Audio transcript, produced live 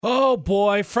Oh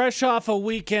boy, fresh off a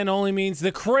weekend only means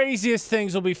the craziest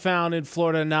things will be found in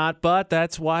Florida not, but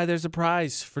that's why there's a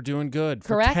prize for doing good,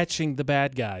 for Correct. catching the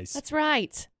bad guys. That's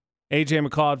right. AJ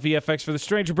McCall at VFX for the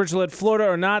Stranger Bridge-led Florida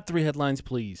or not. 3 headlines,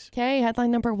 please. Okay,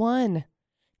 headline number 1.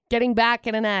 Getting back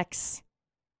at an ex.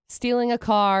 Stealing a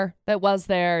car that was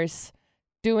theirs.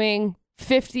 Doing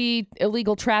 50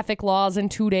 illegal traffic laws in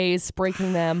 2 days,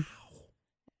 breaking them.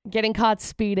 Getting caught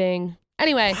speeding.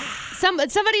 Anyway,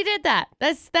 somebody did that.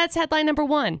 That's headline number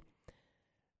 1.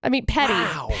 I mean,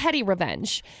 petty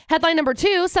revenge. Headline number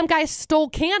 2, some guy stole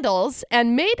candles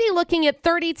and may be looking at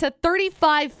 30 to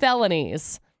 35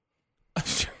 felonies.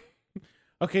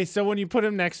 Okay, so when you put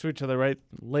them next to each other, right?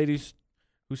 Ladies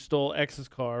who stole ex's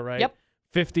car, right? Yep.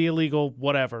 50 illegal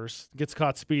whatevers, gets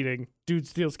caught speeding. Dude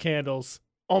steals candles.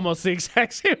 Almost the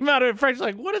exact same amount of French.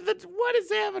 Like, what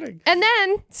is happening? And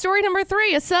then story number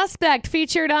 3, a suspect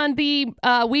featured on the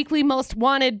Weekly Most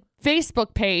Wanted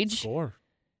Facebook page. Score.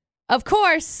 Of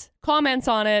course, comments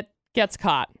on it, gets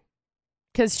caught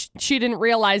because she didn't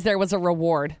realize there was a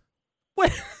reward.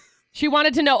 What? She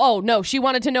wanted to know. She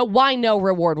wanted to know why no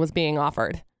reward was being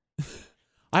offered.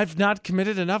 I've not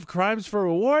committed enough crimes for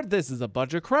reward. This is a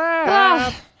bunch of crap.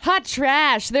 Ah, hot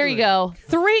trash. There you go.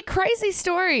 3 crazy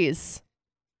stories.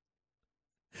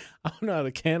 I don't know how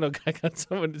the candle guy got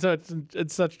someone in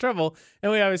such trouble.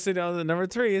 And we obviously know that number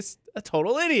 3 is a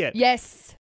total idiot.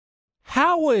 Yes.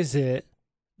 How is it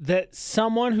that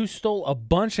someone who stole a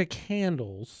bunch of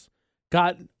candles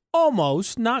got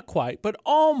almost, not quite, but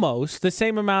almost the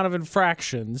same amount of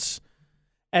infractions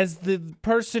as the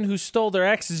person who stole their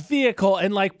ex's vehicle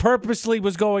and like purposely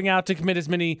was going out to commit as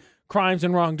many crimes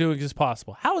and wrongdoings as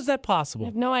possible? How is that I possible?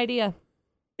 have no idea.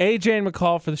 AJ and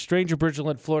McCall for the Stranger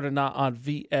Bridgeland, Florida, not on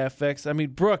VFX. I mean,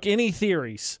 Brooke, any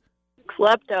theories?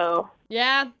 Klepto.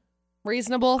 Yeah.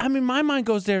 Reasonable. I mean, my mind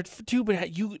goes there too.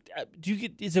 But do you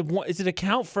get? Is it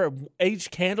account for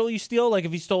each candle you steal? Like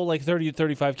if you stole like 30 or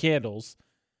 35 candles,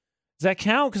 does that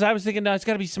count? Because I was thinking, no, it's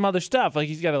got to be some other stuff. Like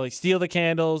he's got to like steal the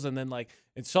candles and then like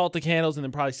insult the candles and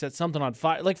then probably set something on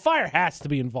fire. Like fire has to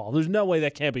be involved. There's no way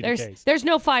that can't be the case. There's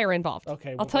no fire involved.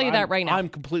 Okay, I'll tell you that right now. I'm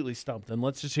completely stumped. Then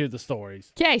let's just hear the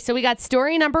stories. Okay, so we got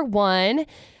story number 1.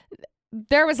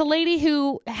 There was a lady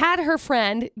who had her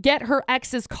friend get her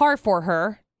ex's car for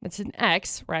her. It's an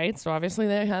ex, right? So obviously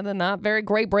they had a not very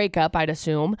great breakup, I'd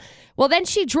assume. Well, then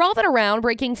she drove it around,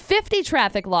 breaking 50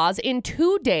 traffic laws in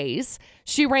 2 days.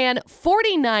 She ran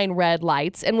 49 red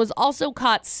lights and was also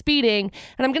caught speeding.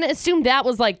 And I'm going to assume that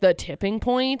was like the tipping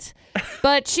point.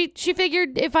 But she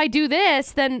figured if I do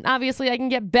this, then obviously I can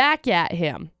get back at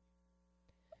him.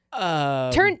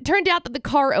 Turned out that the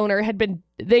car owner had been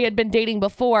dating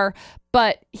before,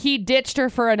 but he ditched her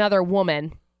for another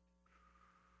woman.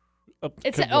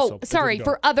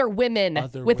 For other women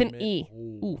with an E.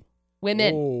 Ooh,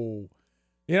 women. Oh.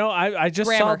 You know, I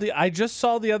just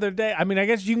saw the other day. I mean, I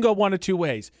guess you can go one of 2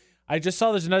 ways. I just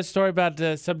saw there's another story about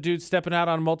some dude stepping out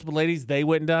on multiple ladies. They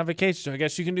went on vacation, so I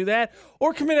guess you can do that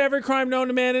or commit every crime known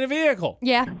to man in a vehicle.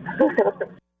 Yeah.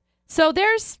 So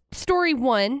there's story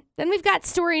 1. Then we've got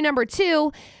story number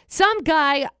 2. Some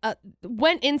guy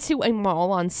went into a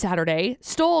mall on Saturday,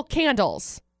 stole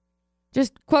candles.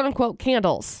 Just quote unquote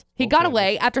candles. He got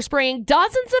away after spraying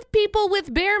dozens of people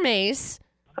with bear mace.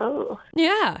 Oh.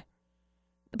 Yeah.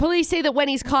 The police say that when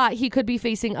he's caught, he could be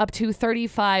facing up to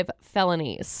 35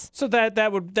 felonies. So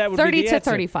that would 30 be the to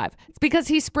answer. 35. It's because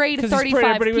he sprayed 35 he sprayed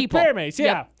everybody people. with bear mace, yeah.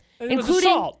 Yep. And it was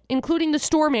assault. Including the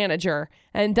store manager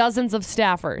and dozens of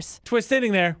staffers. Twist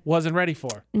ending there, wasn't ready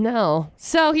for. No.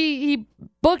 So he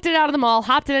booked it out of the mall,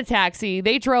 hopped in a taxi.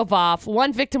 They drove off.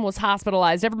 1 victim was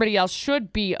hospitalized. Everybody else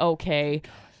should be okay.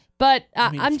 But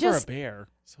I'm it's just... for a bear.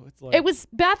 So it's like... It was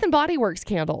Bath and Body Works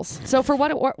candles. So for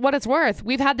what it's worth,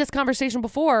 we've had this conversation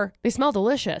before. They smell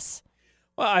delicious.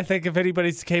 Well, I think if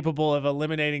anybody's capable of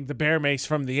eliminating the bear mace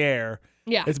from the air,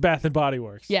 it's Bath and Body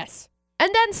Works. Yes. And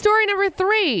then story number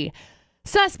 3.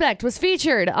 Suspect was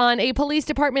featured on a police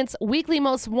department's Weekly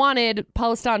Most Wanted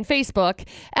post on Facebook.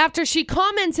 After she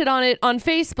commented on it on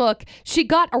Facebook, she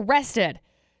got arrested.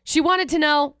 She wanted to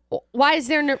know, why is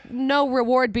there no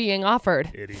reward being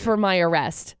offered for my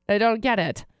arrest? I don't get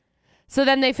it. So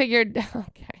then they figured,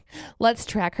 okay, let's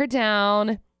track her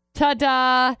down.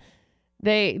 Ta-da!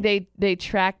 They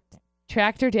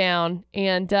tracked her down,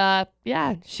 and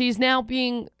she's now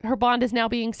her bond is now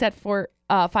being set for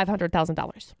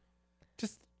 $500,000.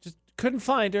 Just couldn't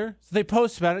find her, so they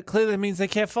post about it. Clearly, that means they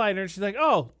can't find her. And she's like,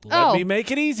 let me make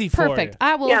it easy for you. Perfect.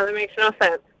 I will. Yeah, that makes no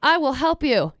sense. I will help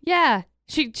you. Yeah.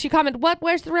 She commented,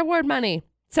 where's the reward money?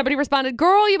 Somebody responded,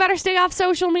 girl, you better stay off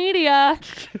social media.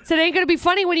 Said it ain't going to be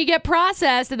funny when you get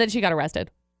processed. And then she got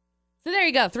arrested. So there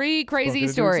you go. 3 crazy Spoken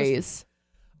into stories.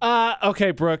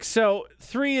 Okay, Brooke. So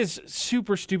 3 is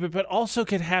super stupid, but also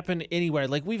could happen anywhere.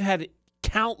 Like we've had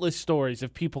countless stories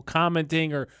of people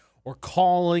commenting or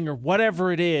calling or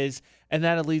whatever it is, and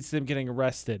that leads to them getting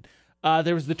arrested.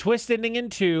 There was the twist ending in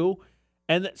 2,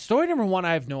 and story number 1,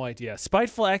 I have no idea.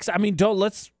 Spiteful ex. I mean,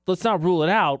 let's not rule it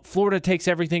out. Florida takes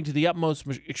everything to the utmost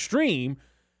extreme,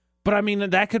 but I mean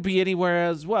that could be anywhere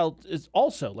as well. It's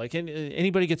also like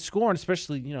anybody gets scorned,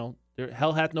 especially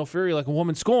hell hath no fury like a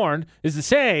woman scorned is the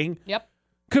saying. Yep.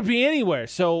 Could be anywhere.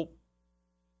 So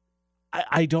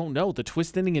I don't know. The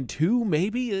twist ending in 2,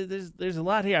 maybe there's a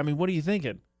lot here. I mean, what are you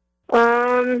thinking?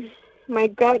 My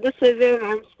gut decision,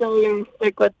 I'm still going to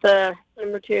stick with the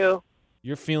number 2.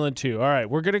 You're feeling 2. All right,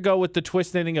 we're gonna go with the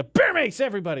twist ending of Bear Mace.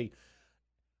 Everybody,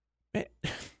 man,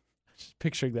 just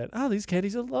picturing that. Oh, these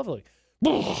candies are lovely.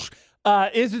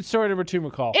 Is it story number 2,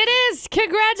 McCall? It is.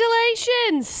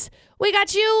 Congratulations. We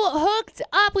got you hooked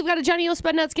up. We've got a Johnny O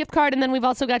Spud Nuts gift card, and then we've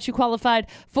also got you qualified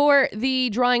for the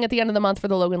drawing at the end of the month for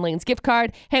the Logan Lanes gift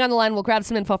card. Hang on the line. We'll grab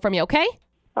some info from you, okay?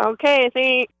 Okay,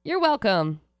 thanks. You're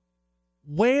welcome.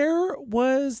 Where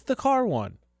was the car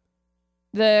one?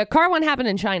 The car one happened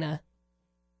in China.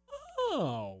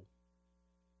 Oh,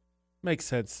 makes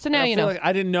sense. So now I you feel know. like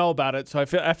I didn't know about it, so I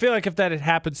feel like if that had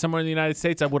happened somewhere in the United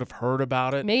States, I would have heard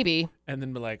about it Maybe. and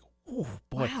then be like, "Oh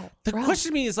boy." Wow, The bro.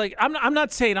 question to me is like, I'm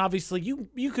not saying obviously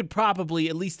you could probably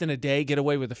at least in a day get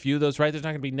away with a few of those, right? There's not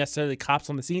going to be necessarily cops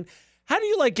on the scene. How do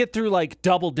you like get through like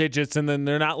double digits and then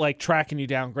they're not like tracking you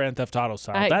down Grand Theft Auto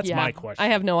style? That's Yeah, my question. I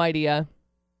have no idea.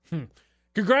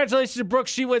 Congratulations to Brooke.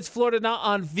 She wins Florida Not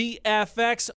on VFX.